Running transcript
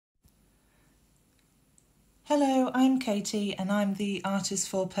Hello, I'm Katie and I'm the artist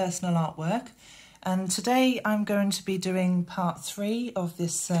for personal artwork, and today I'm going to be doing part 3 of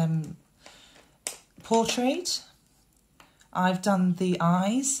this portrait. I've done the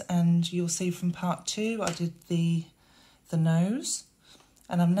eyes and you'll see from part 2 I did the nose,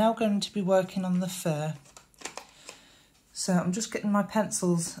 and I'm now going to be working on the fur. So I'm just getting my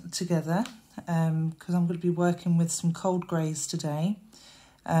pencils together because I'm going to be working with some cold greys today.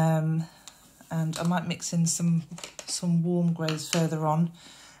 And I might mix in some warm greys further on.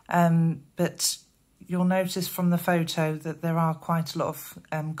 But you'll notice from the photo that there are quite a lot of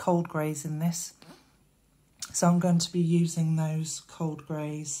cold greys in this. So I'm going to be using those cold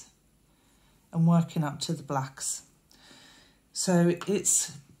greys and working up to the blacks. So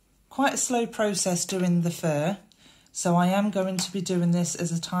it's quite a slow process doing the fur. So I am going to be doing this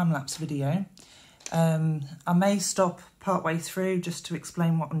as a time-lapse video. I may stop partway through just to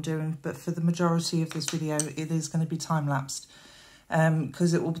explain what I'm doing, but for the majority of this video it is going to be time-lapsed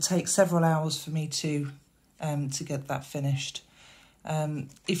because it will take several hours for me to get that finished.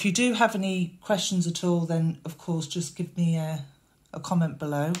 If you do have any questions at all, then of course just give me a comment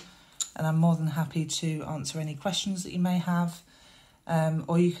below and I'm more than happy to answer any questions that you may have.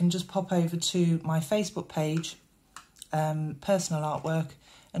 Or you can just pop over to my Facebook page, Personal Artwork,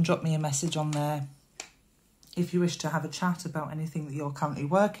 and drop me a message on there if you wish to have a chat about anything that you're currently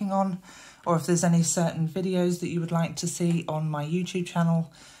working on, or if there's any certain videos that you would like to see on my YouTube channel.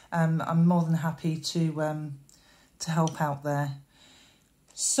 I'm more than happy to help out there.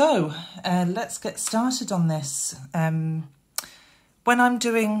 So let's get started on this. When I'm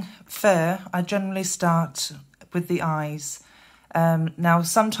doing fur, I generally start with the eyes. Now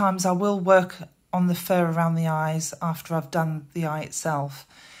sometimes I will work on the fur around the eyes after I've done the eye itself,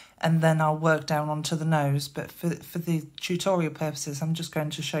 and then I'll work down onto the nose. But for the tutorial purposes, I'm just going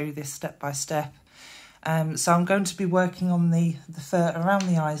to show you this step by step. So I'm going to be working on the fur around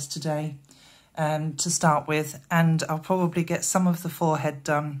the eyes today to start with, and I'll probably get some of the forehead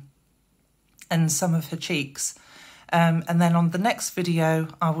done and some of her cheeks. And then on the next video,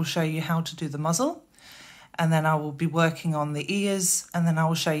 I will show you how to do the muzzle, and then I will be working on the ears, and then I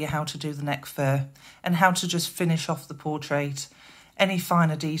will show you how to do the neck fur and how to just finish off the portrait. Any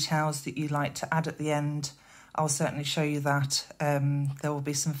finer details that you'd like to add at the end, I'll certainly show you that. There will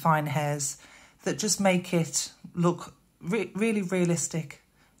be some fine hairs that just make it look really realistic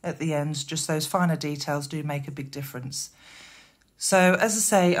at the end. Just those finer details do make a big difference. So as I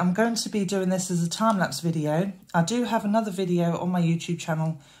say, I'm going to be doing this as a time-lapse video. I do have another video on my YouTube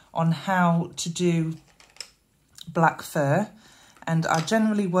channel on how to do black fur, and I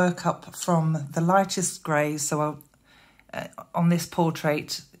generally work up from the lightest greys. So on this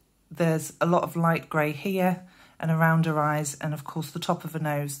portrait there's a lot of light grey here and around her eyes, and of course the top of her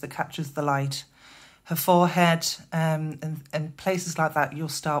nose that catches the light. Her forehead and places like that, you'll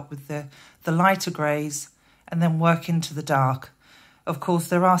start with the lighter greys and then work into the dark. Of course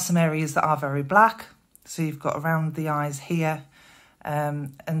there are some areas that are very black, so you've got around the eyes here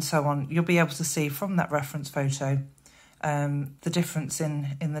and so on. You'll be able to see from that reference photo the difference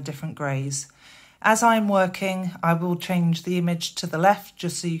in the different greys. As I'm working, I will change the image to the left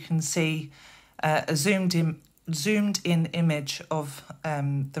just so you can see a zoomed in image of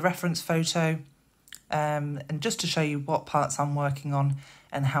the reference photo, and just to show you what parts I'm working on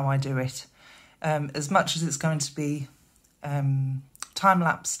and how I do it. As much as it's going to be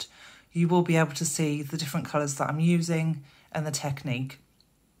time-lapsed, you will be able to see the different colours that I'm using and the technique.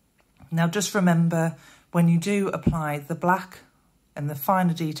 Now just remember, when you do apply the black and the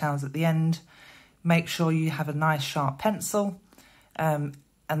finer details at the end, make sure you have a nice sharp pencil, and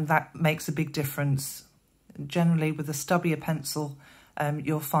that makes a big difference. Generally with a stubbier pencil,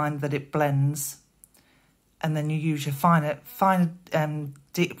 you'll find that it blends, and then you use your for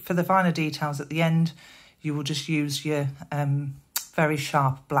the finer details at the end, you will just use your very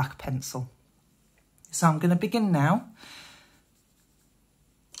sharp black pencil. So I'm going to begin now.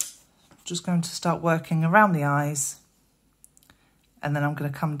 Just going to start working around the eyes, and then I'm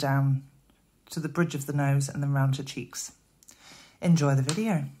going to come down to the bridge of the nose and then round her cheeks. Enjoy the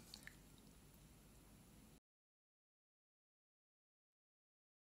video.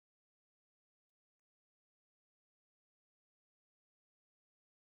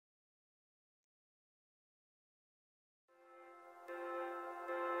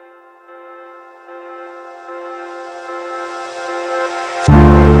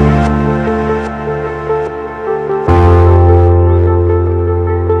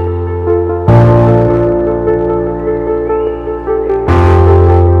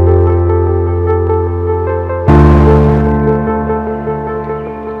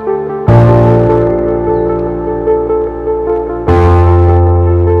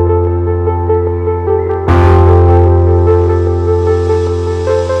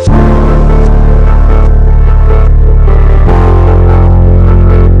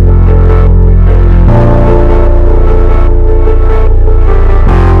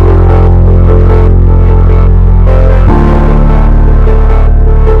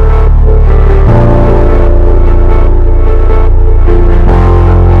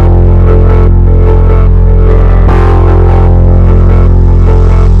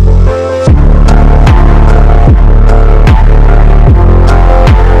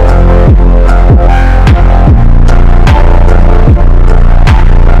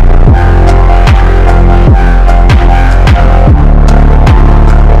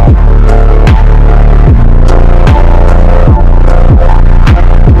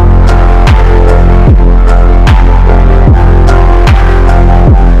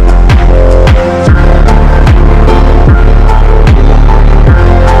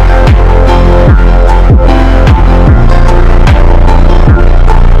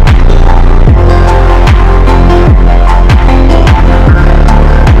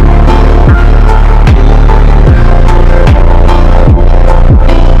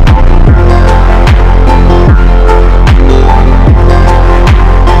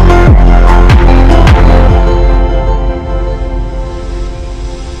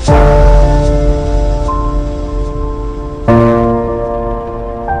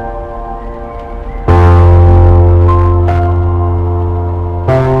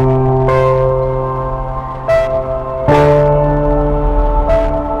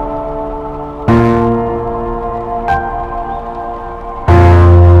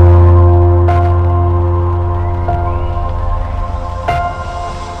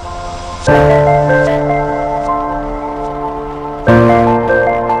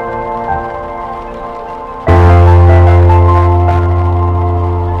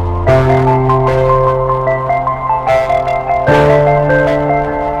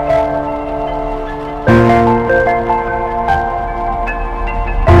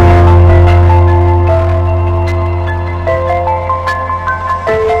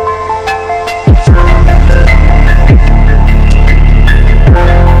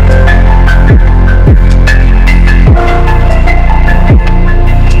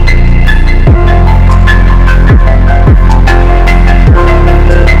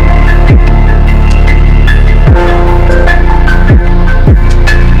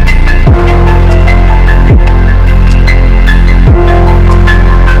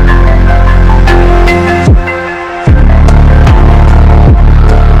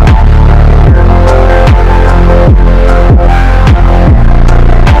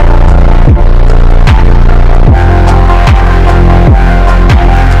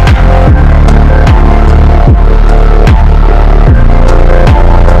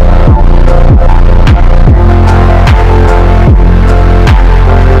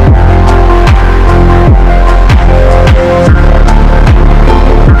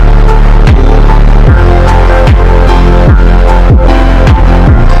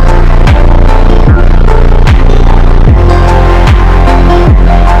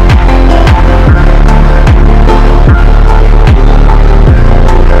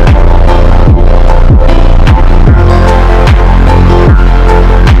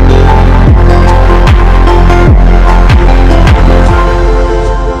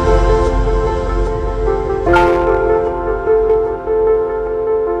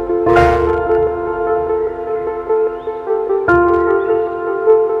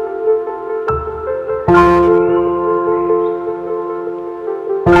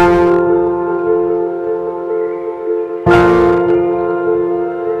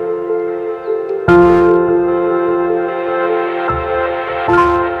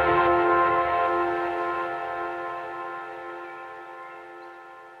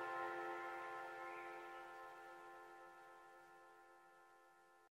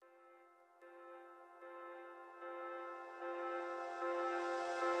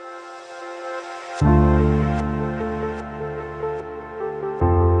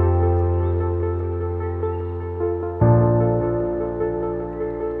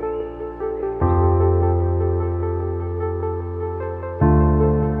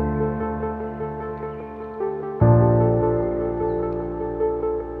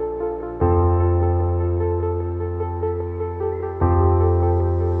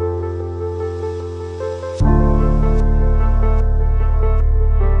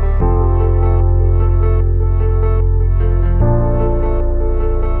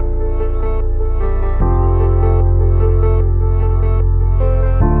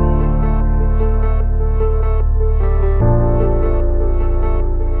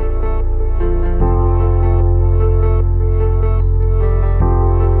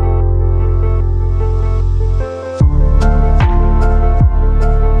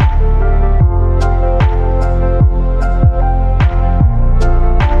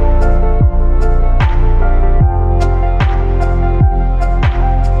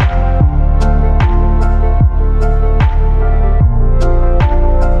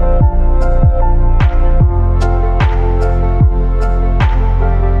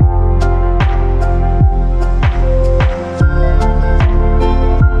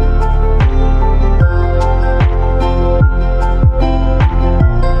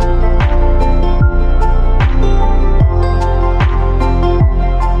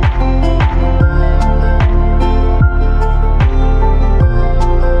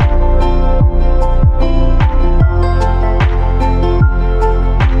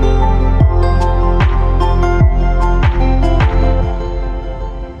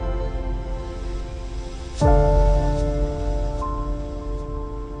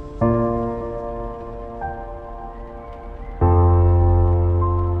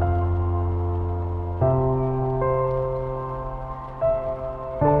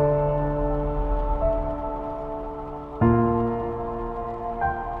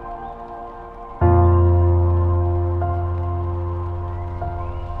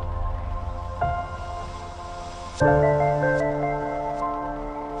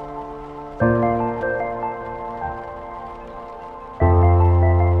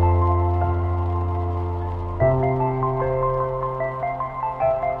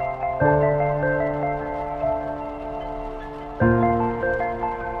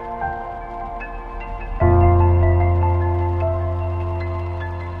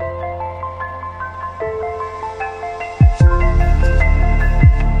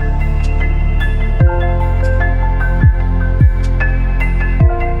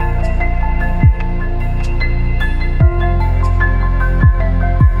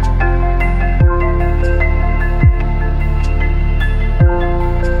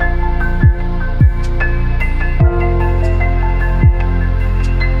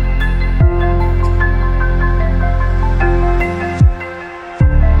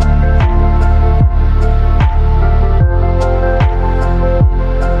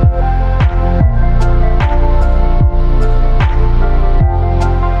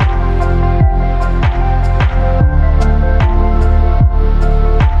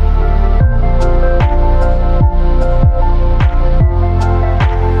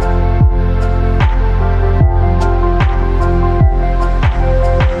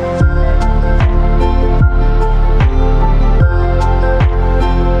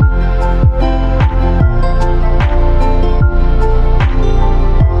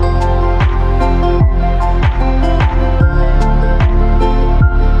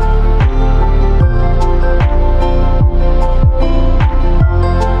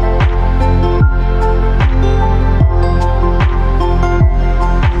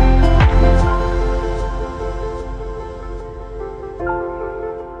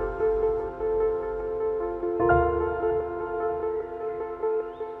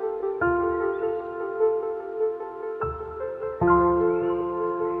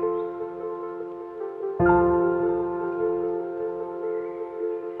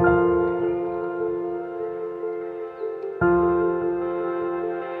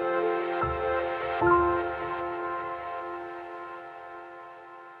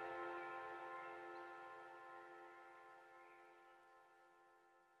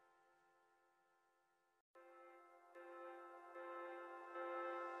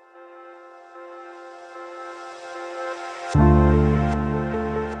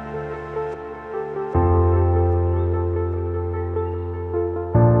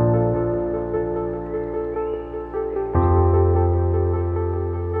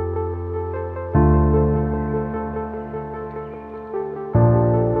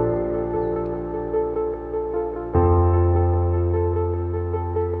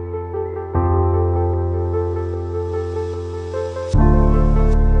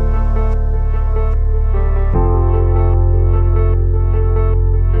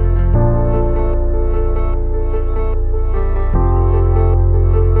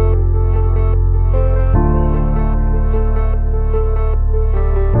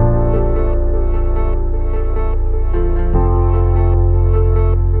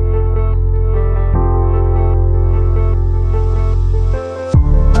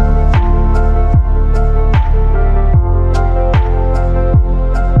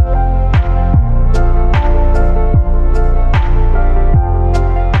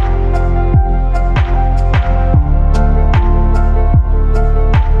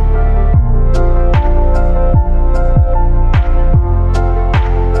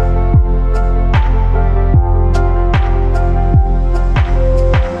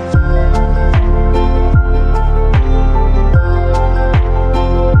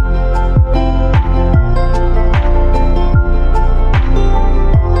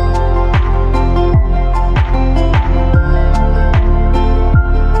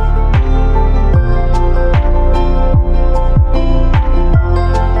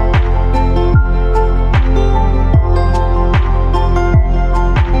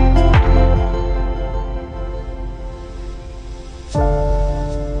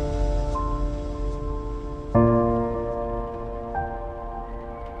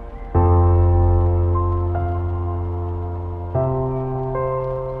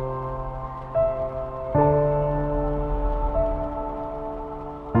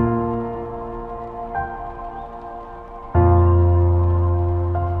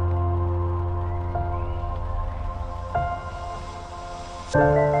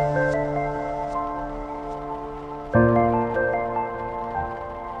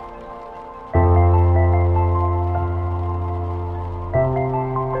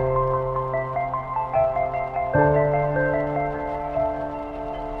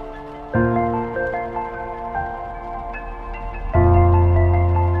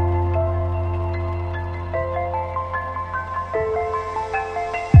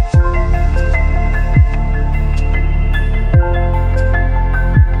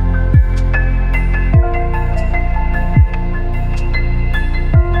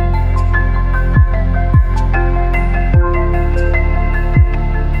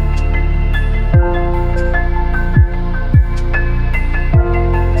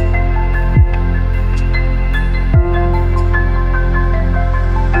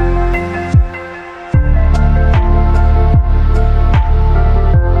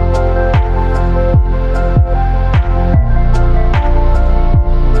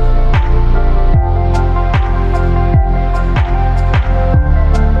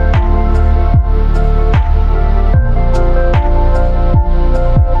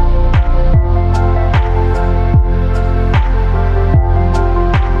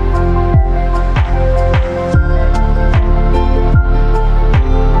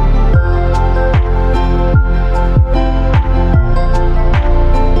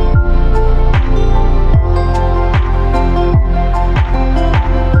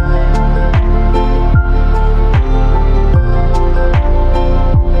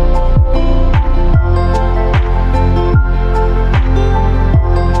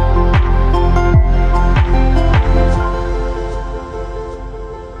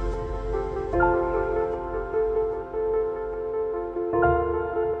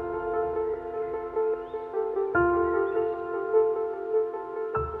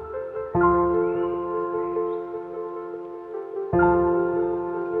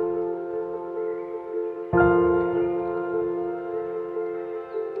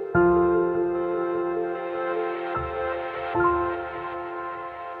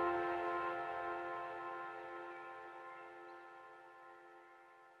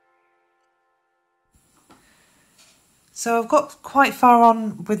 So I've got quite far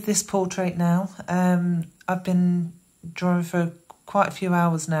on with this portrait now. I've been drawing for quite a few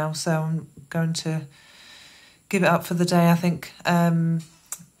hours now, so I'm going to give it up for the day. I think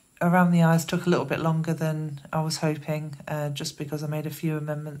around the eyes took a little bit longer than I was hoping, just because I made a few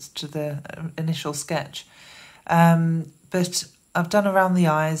amendments to the initial sketch. But I've done around the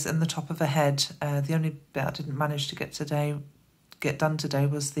eyes and the top of the head. The only bit I didn't manage to get done today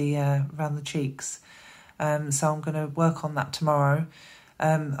was the around the cheeks. So I'm going to work on that tomorrow.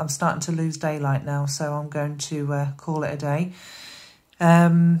 I'm starting to lose daylight now, so I'm going to call it a day.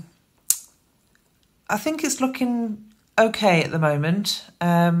 I think it's looking okay at the moment.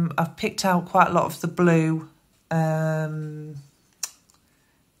 I've picked out quite a lot of the blue in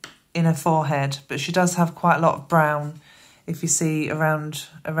her forehead, but she does have quite a lot of brown. If you see around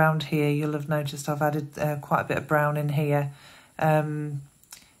here, you'll have noticed I've added quite a bit of brown in here.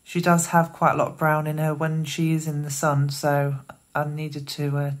 She does have quite a lot of brown in her when she is in the sun, so I needed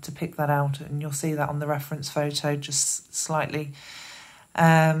to pick that out, and you'll see that on the reference photo just slightly.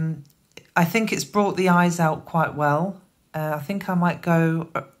 I think it's brought the eyes out quite well. I think I might go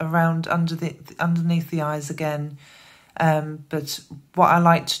around underneath the eyes again, but what I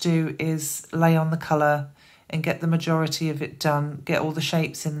like to do is lay on the colour and get the majority of it done, get all the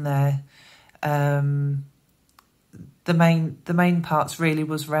shapes in there. The main parts really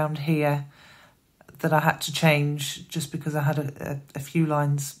was round here that I had to change just because I had a few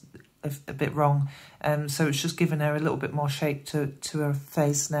lines a bit wrong. So it's just giving her a little bit more shape to her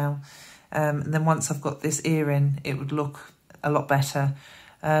face now. And then once I've got this ear in, it would look a lot better.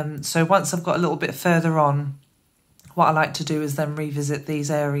 So once I've got a little bit further on, what I like to do is then revisit these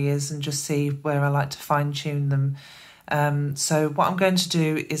areas and just see where I like to fine tune them. So what I'm going to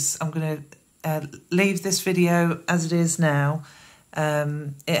do is I'm going to leave this video as it is now.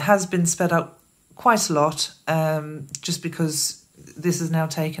 It has been sped up quite a lot, just because this has now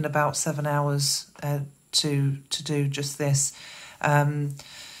taken about 7 hours to do just this.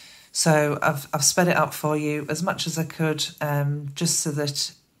 So I've sped it up for you as much as I could, just so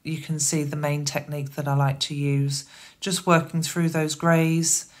that you can see the main technique that I like to use. Just working through those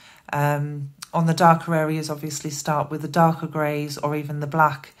greys. On the darker areas, obviously start with the darker greys or even the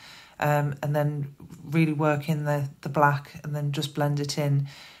black, and then really work in the black and then just blend it in,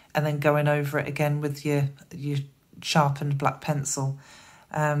 and then going over it again with your sharpened black pencil.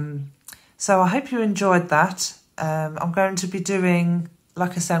 So I hope you enjoyed that. I'm going to be doing,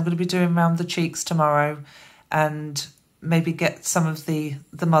 like I said, I'm going to be doing around the cheeks tomorrow, and maybe get some of the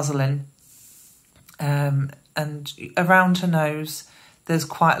muzzle in. And around her nose, there's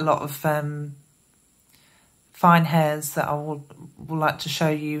quite a lot of fine hairs that I will like to show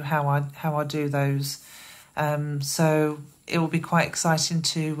you how I do those. So it will be quite exciting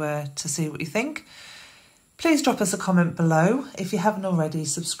to see what you think. Please drop us a comment below. If you haven't already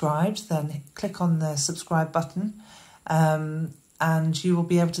subscribed, then click on the subscribe button, and you will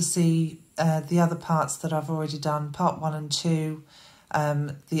be able to see the other parts that I've already done, part 1 and 2,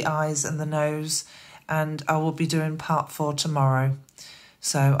 the eyes and the nose, and I will be doing part 4 tomorrow.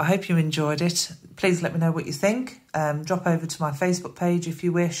 So I hope you enjoyed it. Please let me know what you think. Drop over to my Facebook page if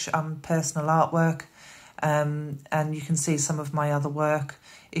you wish. I'm Personal Artwork, and you can see some of my other work.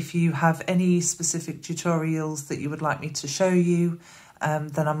 If you have any specific tutorials that you would like me to show you,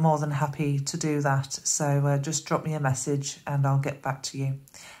 then I'm more than happy to do that. So just drop me a message and I'll get back to you.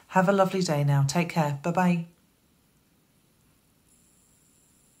 Have a lovely day now. Take care. Bye-bye.